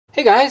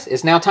Hey guys,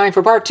 it's now time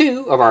for part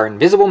 2 of our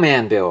Invisible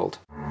Man build.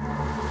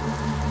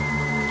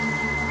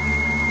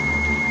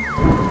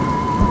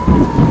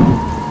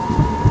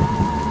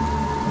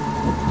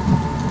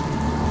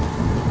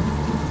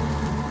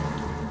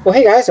 Well,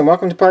 hey guys, and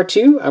welcome to part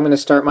 2. I'm going to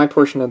start my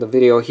portion of the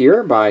video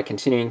here by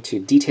continuing to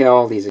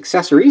detail these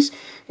accessories,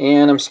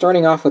 and I'm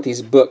starting off with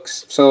these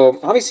books. So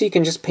obviously you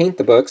can just paint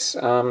the books.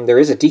 There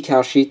is a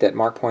decal sheet that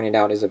Mark pointed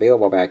out is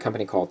available by a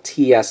company called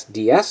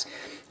TSDS,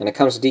 and it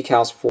comes with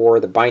decals for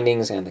the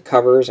bindings and the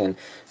covers, and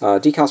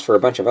decals for a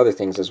bunch of other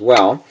things as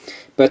well.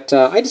 But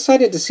I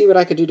decided to see what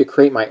I could do to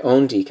create my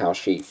own decal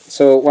sheet.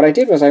 So what I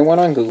did was I went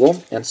on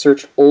Google and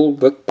searched old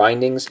book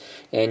bindings,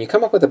 and you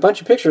come up with a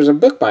bunch of pictures of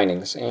book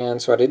bindings.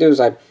 And so what I did was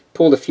I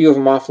pulled a few of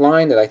them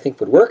offline that I think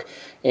would work,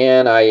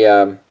 and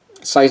I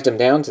sized them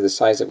down to the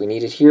size that we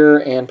needed here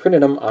and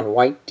printed them on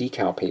white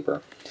decal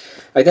paper.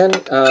 I then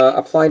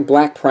applied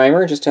black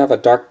primer just to have a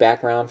dark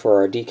background for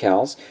our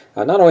decals.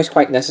 Not always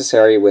quite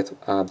necessary with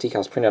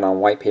decals printed on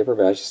white paper,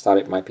 but I just thought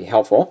it might be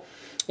helpful.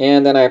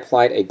 And then I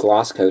applied a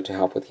gloss coat to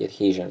help with the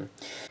adhesion.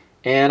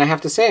 And I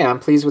have to say, I'm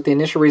pleased with the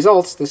initial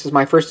results. This is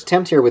my first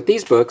attempt here with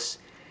these books,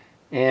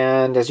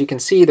 and as you can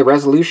see, the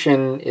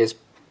resolution is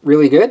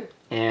really good,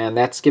 and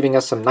that's giving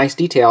us some nice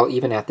detail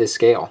even at this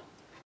scale.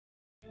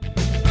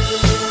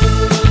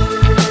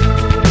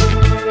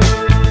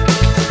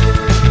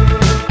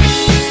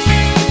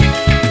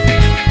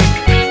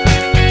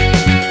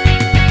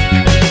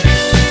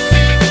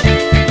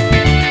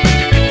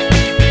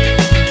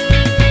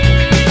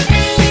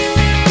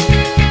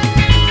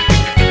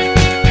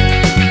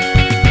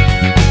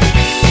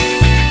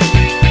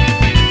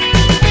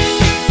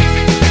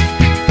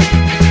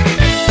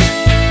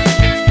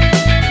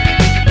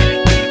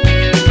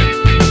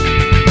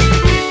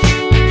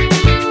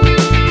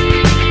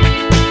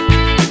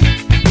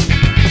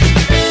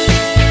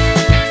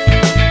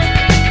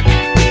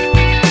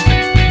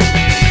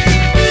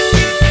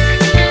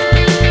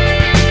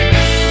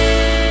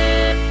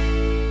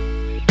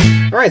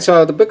 Alright,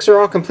 so the books are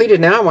all completed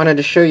now. I wanted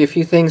to show you a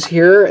few things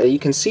here. You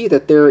can see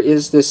that there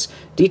is this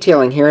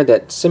detailing here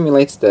that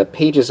simulates the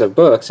pages of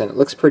books, and it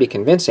looks pretty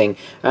convincing.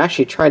 I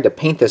actually tried to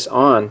paint this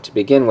on to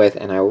begin with,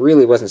 and I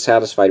really wasn't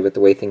satisfied with the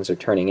way things are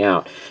turning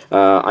out.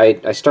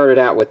 I started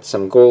out with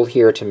some gold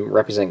here to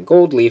represent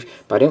gold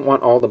leaf, but I didn't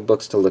want all the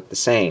books to look the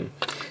same.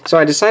 So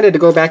I decided to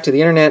go back to the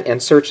internet and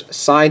search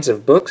sides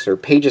of books or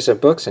pages of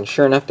books, and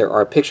sure enough there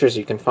are pictures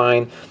you can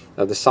find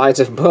of the sides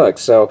of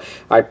books. So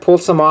I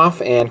pulled some off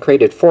and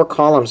created 4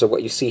 columns of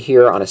what you see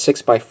here on a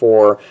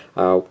 6x4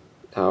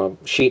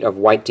 sheet of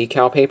white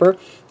decal paper,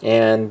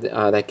 and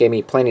that gave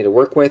me plenty to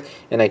work with,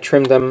 and I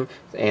trimmed them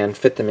and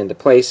fit them into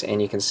place,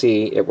 and you can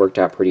see it worked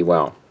out pretty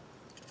well.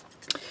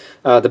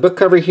 The book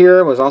cover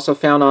here was also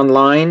found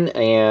online,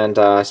 and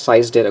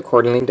sized it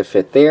accordingly to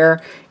fit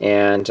there,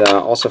 and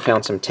also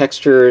found some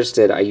textures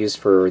that I used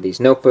for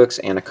these notebooks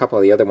and a couple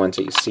of the other ones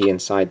that you see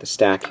inside the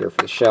stack here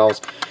for the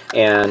shelves.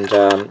 And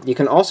you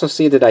can also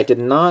see that I did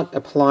not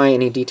apply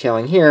any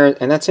detailing here,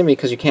 and that's simply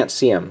because you can't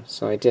see them,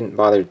 so I didn't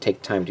bother to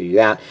take time to do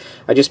that.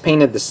 I just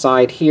painted the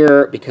side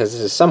here because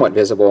this is somewhat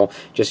visible,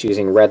 just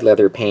using red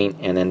leather paint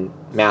and then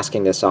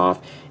masking this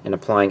off and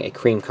applying a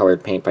cream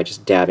colored paint by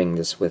just dabbing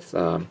this with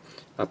a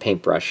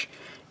paintbrush.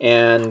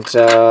 And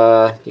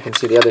you can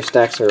see the other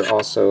stacks are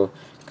also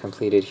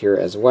completed here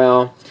as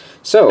well.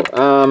 So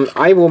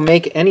I will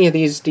make any of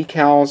these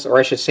decals, or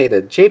I should say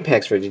the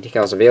JPEGs for the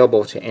decals,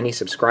 available to any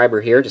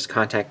subscriber here. Just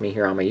contact me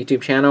here on my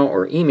YouTube channel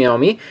or email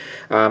me.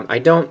 I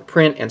don't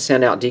print and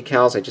send out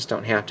decals, I just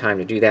don't have time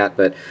to do that,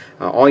 but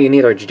all you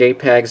need are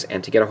JPEGs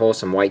and to get a hold of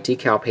some white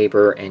decal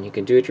paper, and you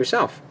can do it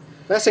yourself.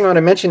 Last thing I want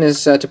to mention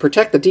is to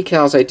protect the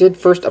decals, I did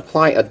first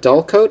apply a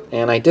dull coat,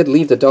 and I did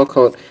leave the dull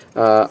coat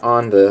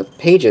on the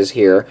pages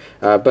here,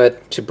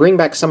 but to bring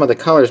back some of the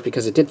colors,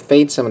 because it did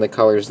fade some of the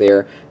colors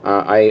there,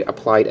 I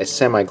applied a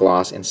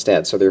semi-gloss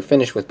instead. So they're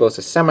finished with both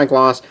a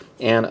semi-gloss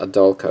and a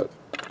dull coat.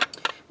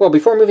 Well,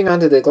 before moving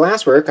on to the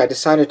glasswork, I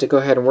decided to go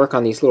ahead and work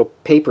on these little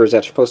papers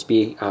that are supposed to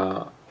be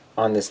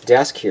on this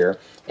desk here.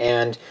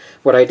 And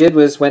what I did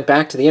was went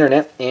back to the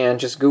internet and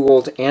just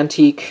Googled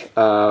antique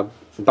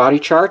body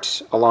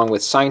charts along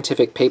with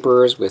scientific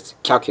papers with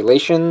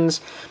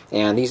calculations,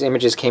 and these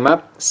images came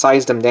up,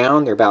 sized them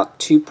down. They're about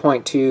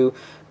 2.2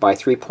 by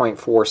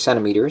 3.4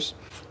 centimeters,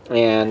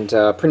 and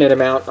printed them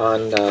out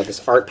on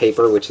this art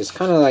paper, which is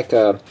kind of like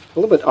a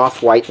little bit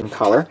off-white in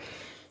color.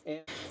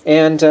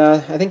 And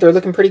I think they're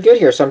looking pretty good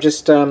here, so I'm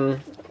just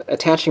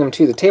attaching them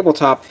to the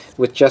tabletop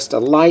with just a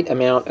light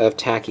amount of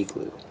tacky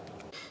glue.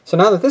 So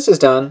now that this is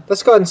done,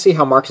 let's go ahead and see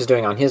how Mark is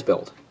doing on his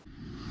build.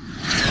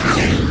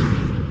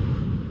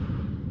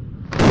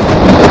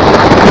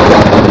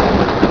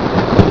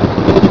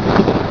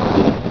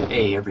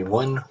 Hey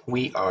everyone,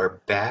 we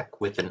are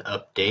back with an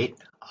update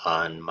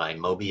on my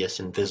Moebius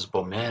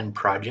Invisible Man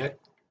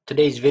project.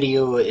 Today's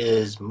video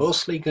is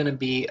mostly going to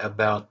be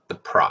about the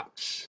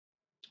props.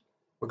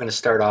 We're going to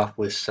start off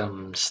with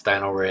some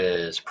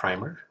Stynylrez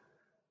primer.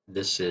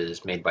 This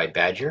is made by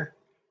Badger.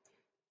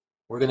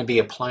 We're going to be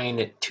applying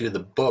it to the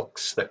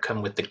books that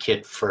come with the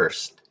kit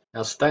first.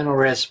 Now,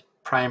 Stynylrest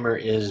primer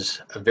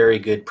is a very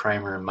good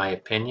primer in my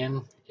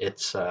opinion.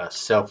 It's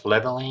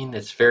self-leveling,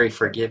 it's very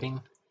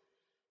forgiving,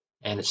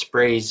 and it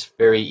sprays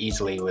very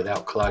easily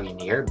without clogging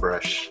the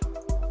airbrush.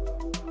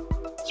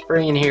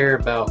 Spraying here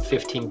about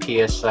 15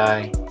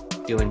 psi,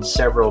 doing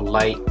several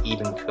light,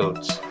 even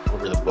coats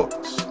over the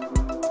books.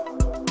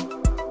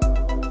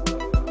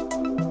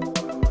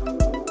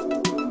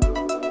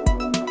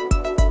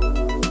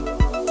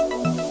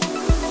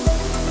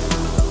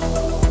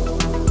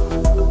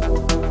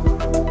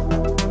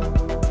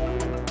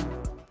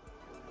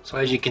 So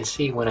as you can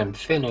see, when I'm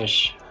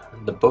finished,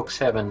 the books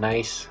have a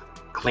nice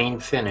clean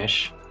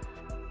finish.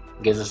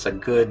 It gives us a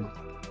good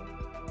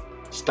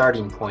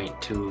starting point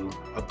to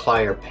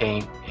apply our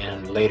paint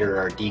and later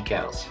our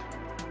decals.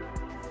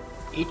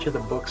 Each of the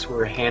books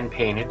were hand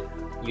painted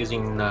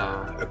using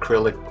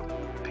acrylic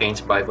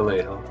paints by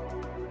Vallejo.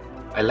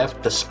 I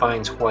left the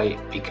spines white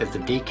because the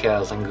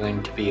decals I'm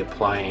going to be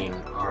applying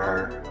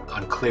are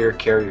on clear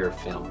carrier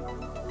film.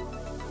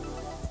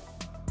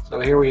 So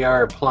here we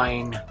are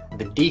applying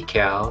the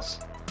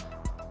decals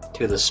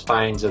to the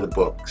spines of the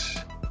books.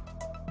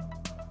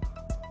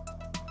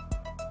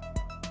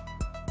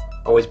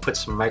 Always put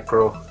some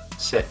micro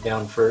set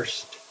down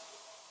first.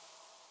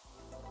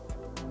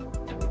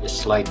 And we just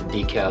slide the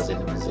decals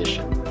into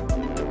position.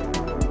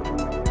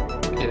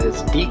 Okay,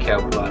 this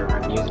decal blotter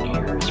I'm using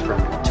here is from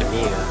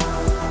Tamiya,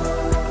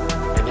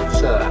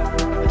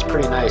 and it's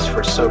pretty nice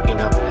for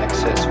soaking up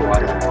excess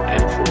water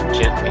and for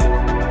gently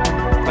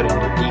putting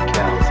the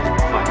decals in the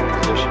final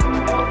position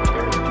without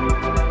tearing them.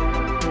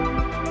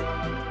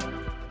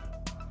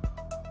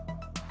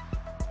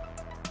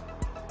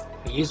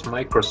 I use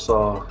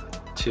microsaw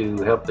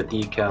to help the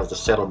decals to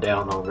settle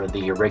down over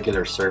the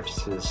irregular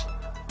surfaces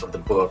of the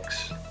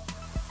books.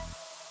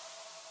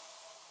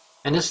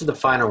 And this is the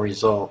final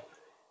result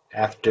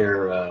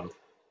after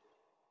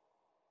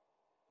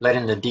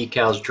letting the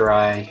decals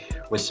dry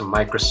with some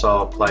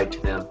microsaw applied to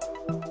them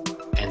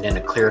and then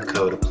a clear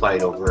coat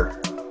applied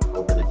over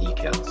the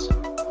decals.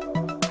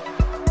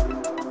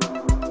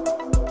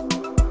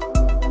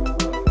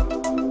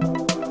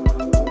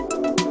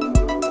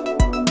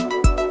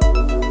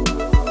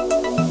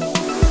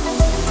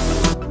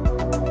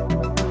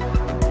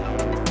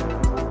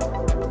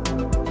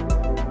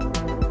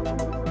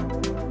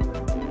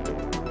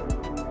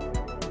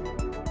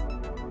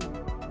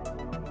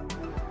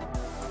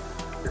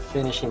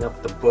 Finishing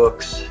up the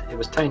books, it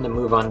was time to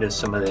move on to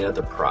some of the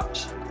other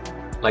props,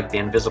 like the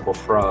invisible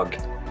frog.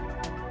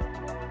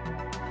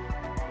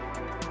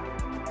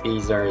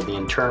 These are the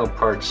internal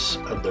parts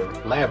of the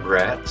lab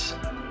rats.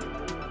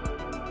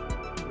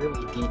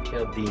 Really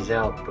detailed these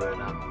out, but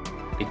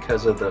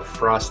because of the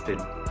frosted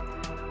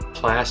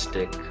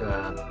plastic,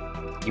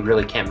 you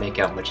really can't make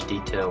out much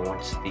detail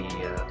once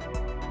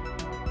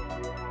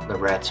the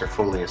rats are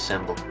fully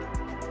assembled.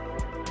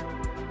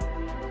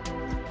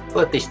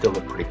 But they still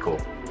look pretty cool.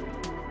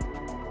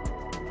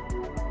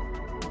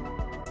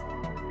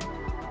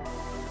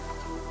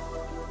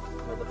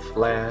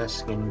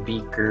 Flasks and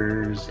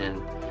beakers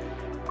and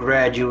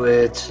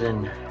graduates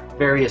and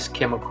various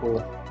chemical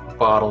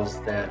bottles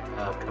that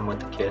come with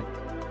the kit.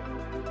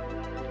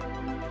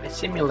 I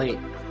simulate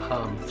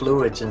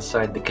fluids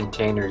inside the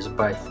containers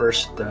by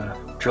first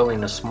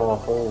drilling a small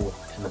hole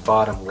in the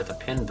bottom with a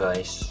pin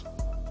vise.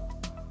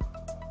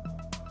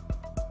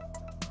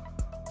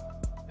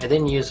 I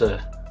then use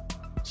a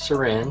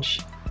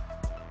syringe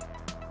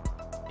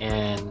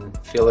and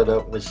fill it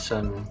up with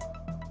some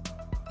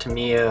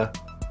Tamiya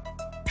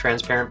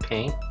transparent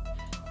paint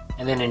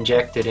and then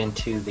inject it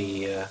into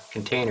the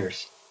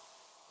containers.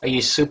 I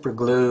use super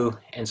glue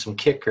and some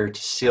kicker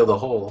to seal the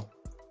hole,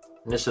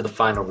 and this is the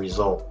final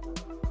result.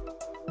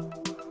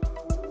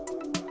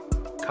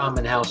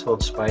 Common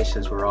household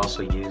spices were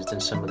also used in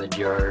some of the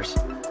jars.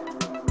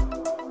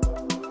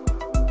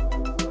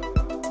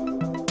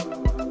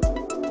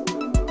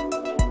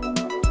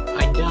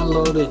 I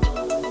downloaded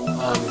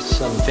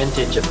some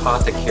vintage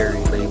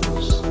apothecary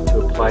labels to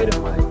apply to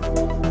my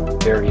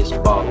various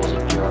bottles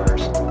and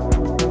jars.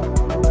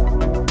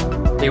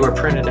 They were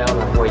printed out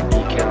on white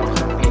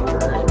decals and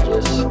paper and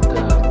just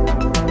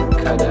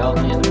cut out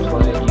and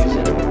applied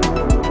using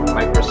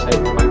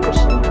microsaw.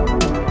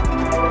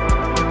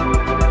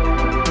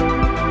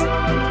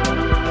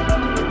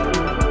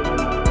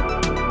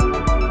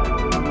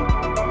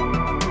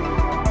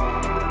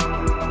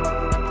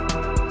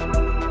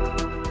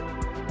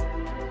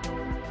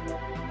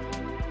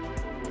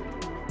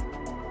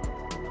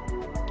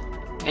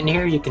 And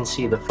here you can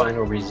see the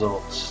final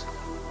results.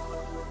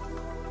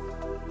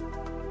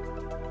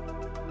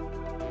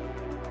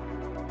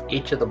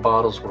 Each of the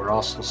bottles were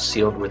also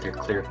sealed with their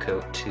clear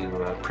coat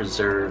to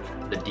preserve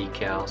the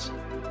decals.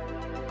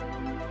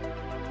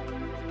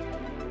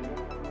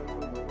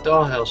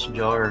 Dollhouse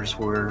jars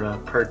were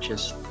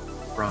purchased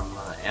from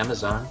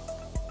Amazon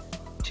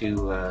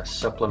to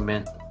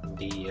supplement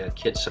the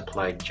kit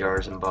supplied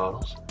jars and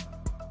bottles.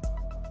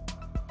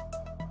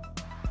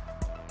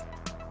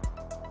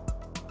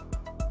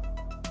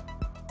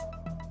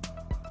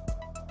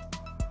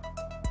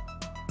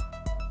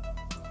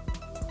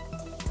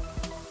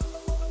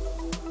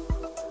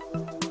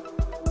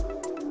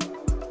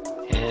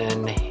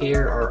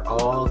 here are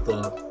all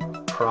the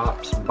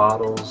props,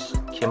 bottles,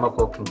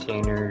 chemical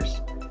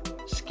containers,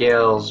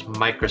 scales,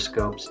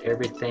 microscopes,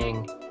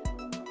 everything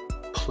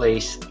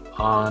placed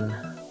on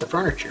the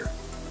furniture.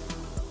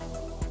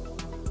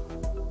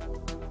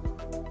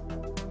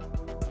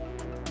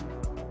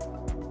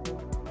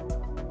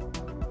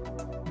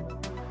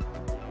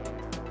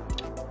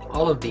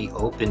 All of the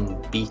open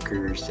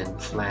beakers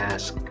and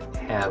flasks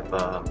have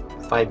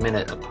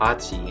 5-minute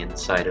epoxy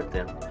inside of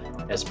them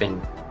that's been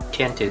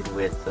tinted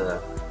with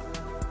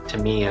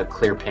Tamiya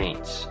clear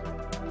paints.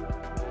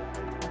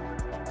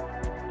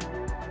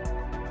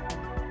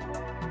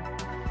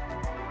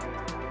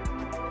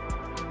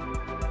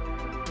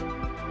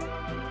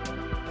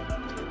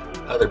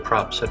 Other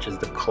props such as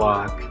the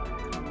clock,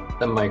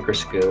 the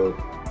microscope,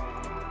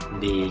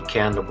 the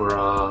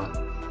candelabra.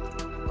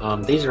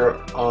 These are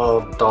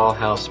all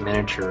dollhouse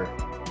miniature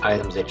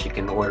items that you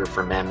can order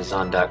from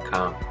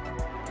Amazon.com.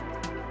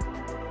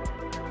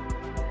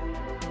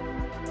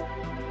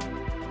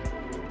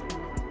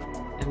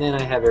 And then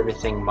I have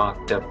everything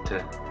mocked up to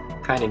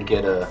kind of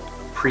get a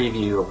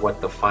preview of what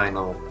the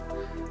final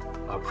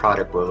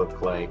product will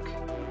look like.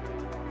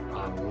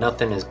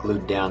 Nothing is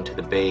glued down to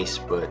the base,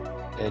 but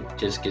it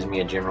just gives me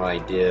a general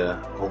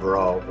idea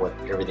overall what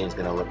everything's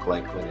going to look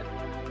like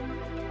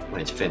when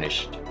it's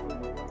finished.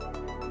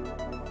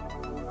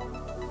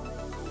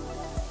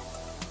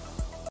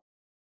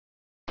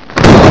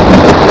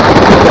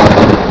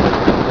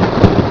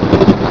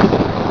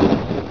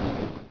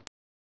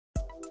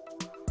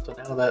 So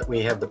now that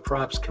we have the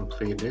props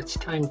completed, it's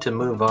time to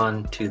move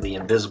on to the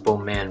Invisible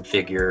Man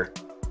figure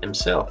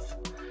himself.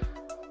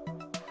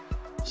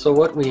 So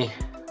what we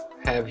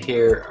have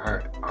here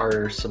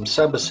are some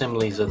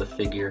sub-assemblies of the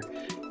figure.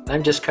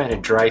 I'm just kind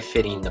of dry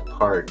fitting the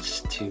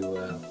parts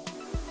to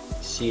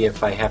see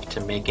if I have to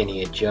make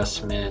any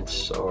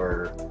adjustments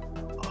or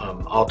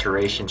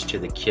alterations to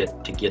the kit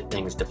to get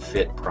things to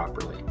fit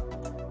properly.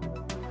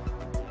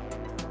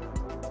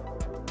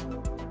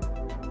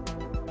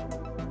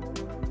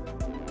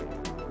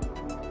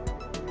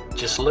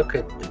 Just look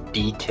at the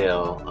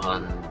detail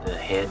on the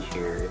head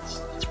here.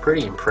 It's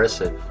pretty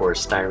impressive for a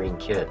styrene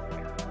kit.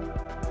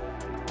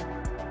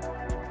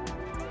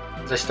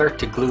 As I start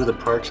to glue the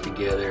parts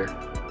together,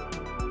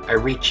 I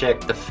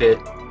recheck the fit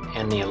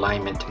and the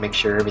alignment to make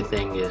sure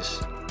everything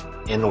is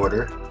in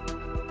order.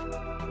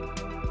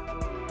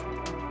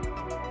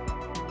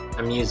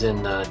 I'm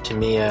using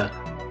Tamiya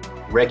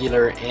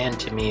regular and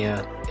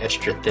Tamiya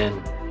extra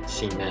thin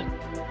cement.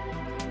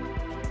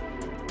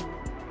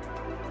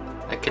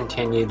 I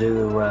continue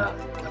to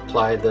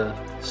apply the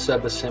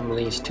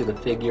sub-assemblies to the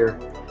figure,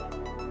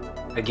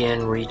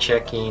 again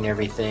rechecking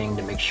everything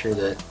to make sure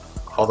that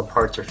all the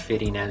parts are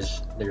fitting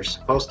as they're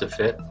supposed to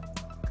fit.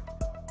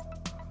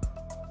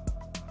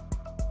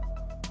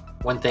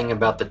 One thing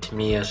about the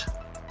Tamiya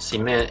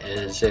cement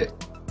is it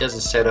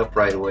doesn't set up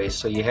right away,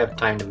 so you have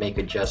time to make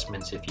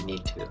adjustments if you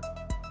need to.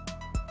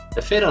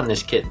 The fit on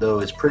this kit though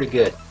is pretty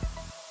good.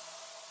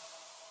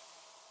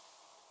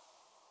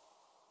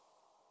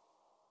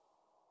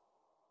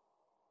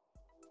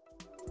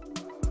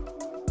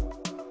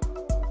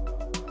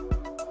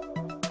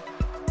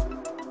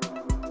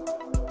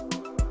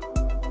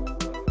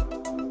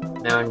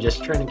 Now I'm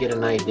just trying to get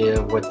an idea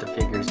of what the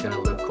figure is going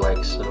to look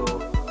like. So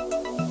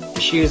the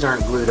shoes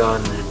aren't glued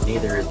on and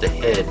neither is the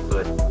head,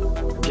 but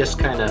I'm just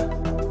kind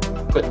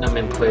of putting them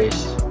in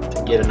place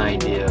to get an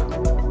idea.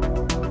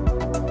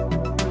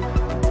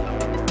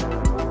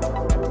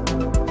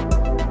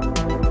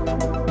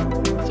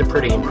 It's a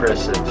pretty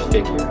impressive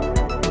figure,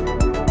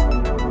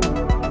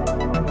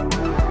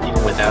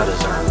 even without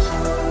his arms.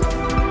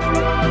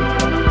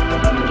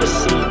 You can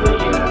just see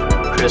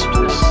the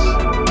crispness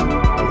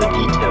of the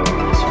detail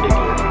in this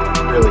figure.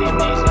 Really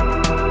amazing.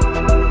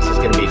 This is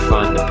going to be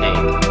fun to paint.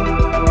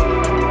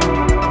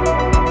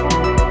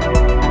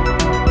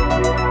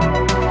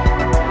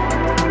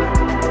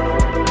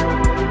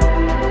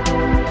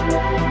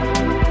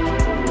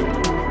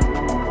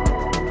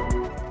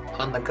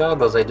 On the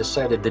goggles, I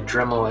decided to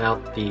Dremel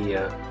out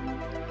the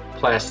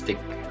plastic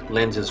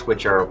lenses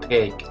which are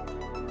opaque.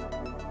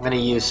 I'm going to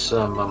use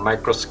some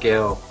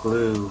microscale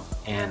glue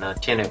and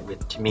tint it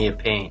with Tamiya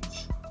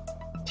paints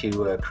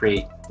to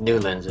create new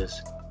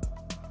lenses.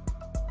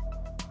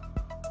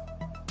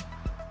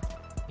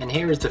 And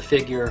here is the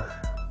figure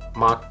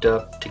mocked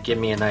up to give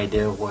me an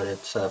idea of what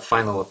its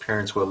final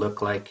appearance will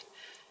look like.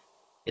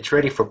 It's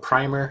ready for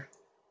primer,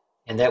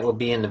 and that will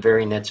be in the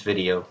very next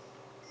video.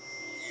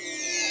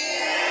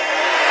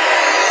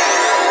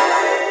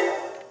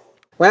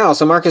 Wow,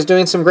 so Mark is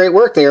doing some great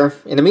work there.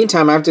 In the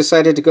meantime, I've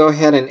decided to go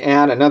ahead and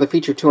add another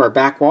feature to our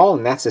back wall,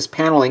 and that's this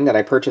paneling that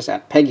I purchased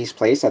at Peggy's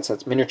Place. That's a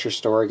miniature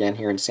store again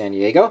here in San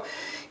Diego.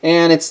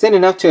 And it's thin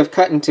enough to have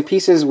cut into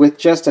pieces with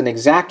just an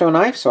X-Acto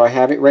knife, so I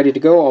have it ready to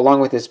go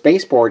along with this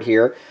baseboard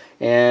here,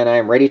 and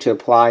I'm ready to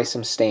apply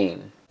some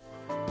stain.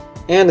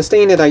 And the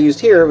stain that I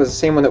used here was the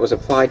same one that was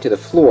applied to the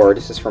floor.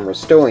 This is from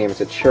Rust-Oleum. It's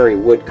a cherry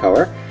wood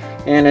color,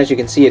 and as you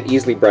can see, it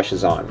easily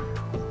brushes on.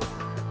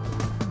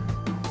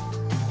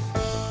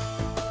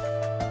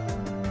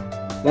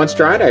 Once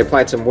dried, I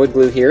applied some wood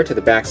glue here to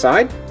the back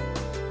side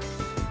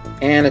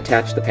and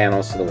attached the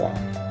panels to the wall.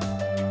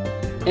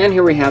 And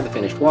here we have the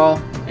finished wall,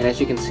 and as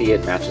you can see,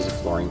 it matches the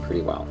flooring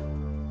pretty well.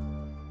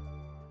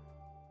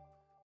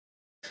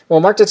 Well,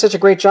 Mark did such a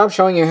great job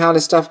showing you how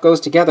this stuff goes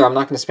together. I'm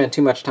not going to spend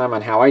too much time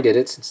on how I did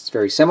it since it's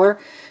very similar.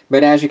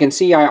 But as you can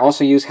see, I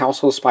also use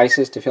household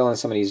spices to fill in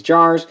some of these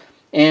jars.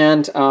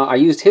 And I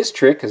used his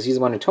trick, because he's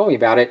the one who told me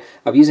about it,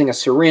 of using a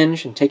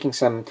syringe and taking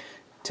some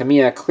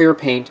Tamiya clear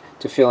paint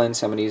to fill in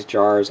some of these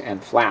jars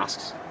and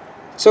flasks.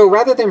 So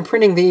rather than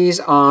printing these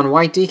on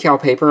white decal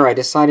paper, I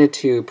decided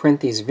to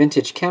print these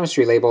vintage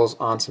chemistry labels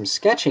on some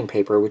sketching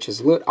paper, which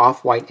is lit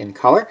off-white in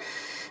color.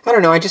 I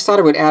don't know, I just thought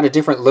it would add a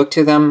different look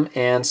to them,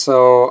 and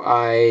so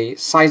I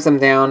sized them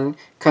down,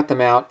 cut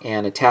them out,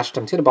 and attached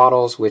them to the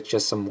bottles with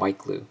just some white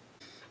glue.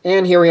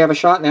 And here we have a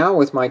shot now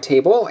with my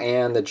table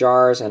and the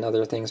jars and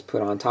other things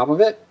put on top of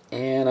it,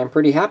 and I'm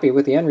pretty happy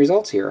with the end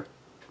results here.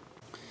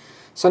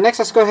 So next,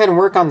 let's go ahead and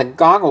work on the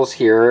goggles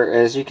here.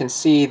 As you can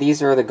see,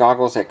 these are the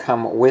goggles that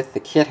come with the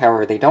kit.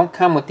 However, they don't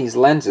come with these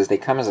lenses. They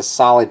come as a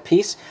solid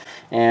piece.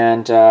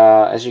 And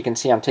as you can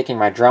see, I'm taking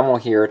my Dremel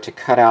here to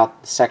cut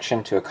out the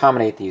section to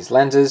accommodate these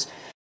lenses.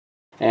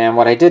 And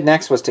what I did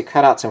next was to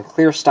cut out some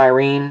clear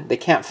styrene. They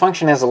can't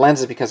function as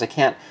lenses because I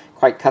can't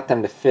quite cut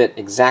them to fit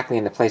exactly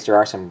in the place. There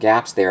are some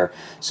gaps there.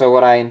 So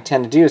what I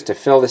intend to do is to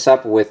fill this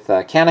up with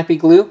canopy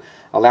glue,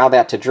 allow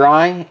that to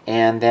dry,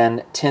 and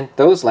then tint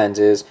those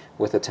lenses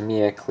with a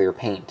Tamiya clear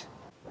paint.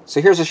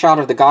 So here's a shot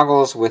of the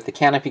goggles with the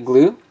canopy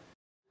glue.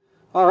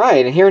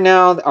 Alright, and here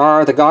now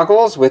are the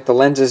goggles with the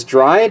lenses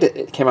dried.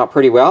 It came out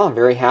pretty well. I'm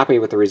very happy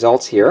with the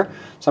results here.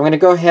 So I'm going to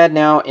go ahead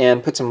now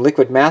and put some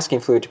liquid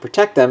masking fluid to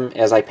protect them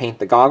as I paint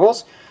the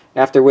goggles.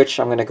 After which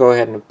I'm going to go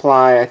ahead and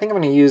apply, I think I'm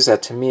going to use a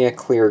Tamiya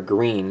clear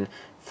green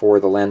for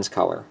the lens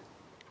color.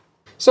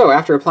 So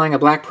after applying a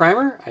black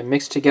primer, I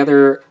mixed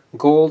together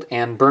gold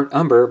and burnt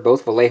umber,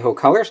 both Vallejo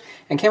colors,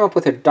 and came up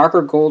with a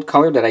darker gold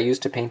color that I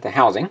used to paint the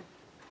housing.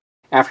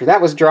 After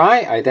that was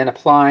dry, I then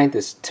applied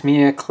this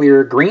Tamiya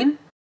clear green.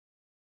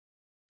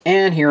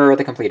 And here are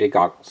the completed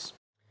goggles.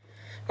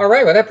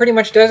 Alright, well that pretty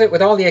much does it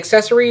with all the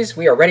accessories.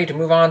 We are ready to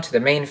move on to the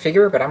main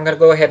figure, but I'm going to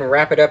go ahead and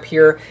wrap it up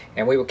here,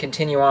 and we will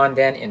continue on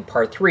then in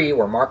part 3,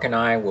 where Mark and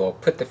I will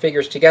put the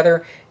figures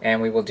together,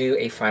 and we will do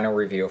a final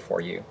review for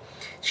you.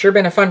 It's sure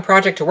been a fun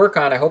project to work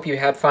on. I hope you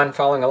had fun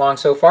following along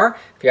so far.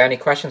 If you have any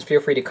questions,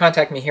 feel free to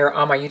contact me here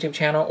on my YouTube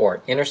channel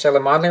or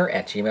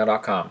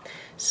interstellarmodeler@gmail.com.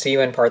 See you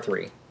in part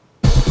 3.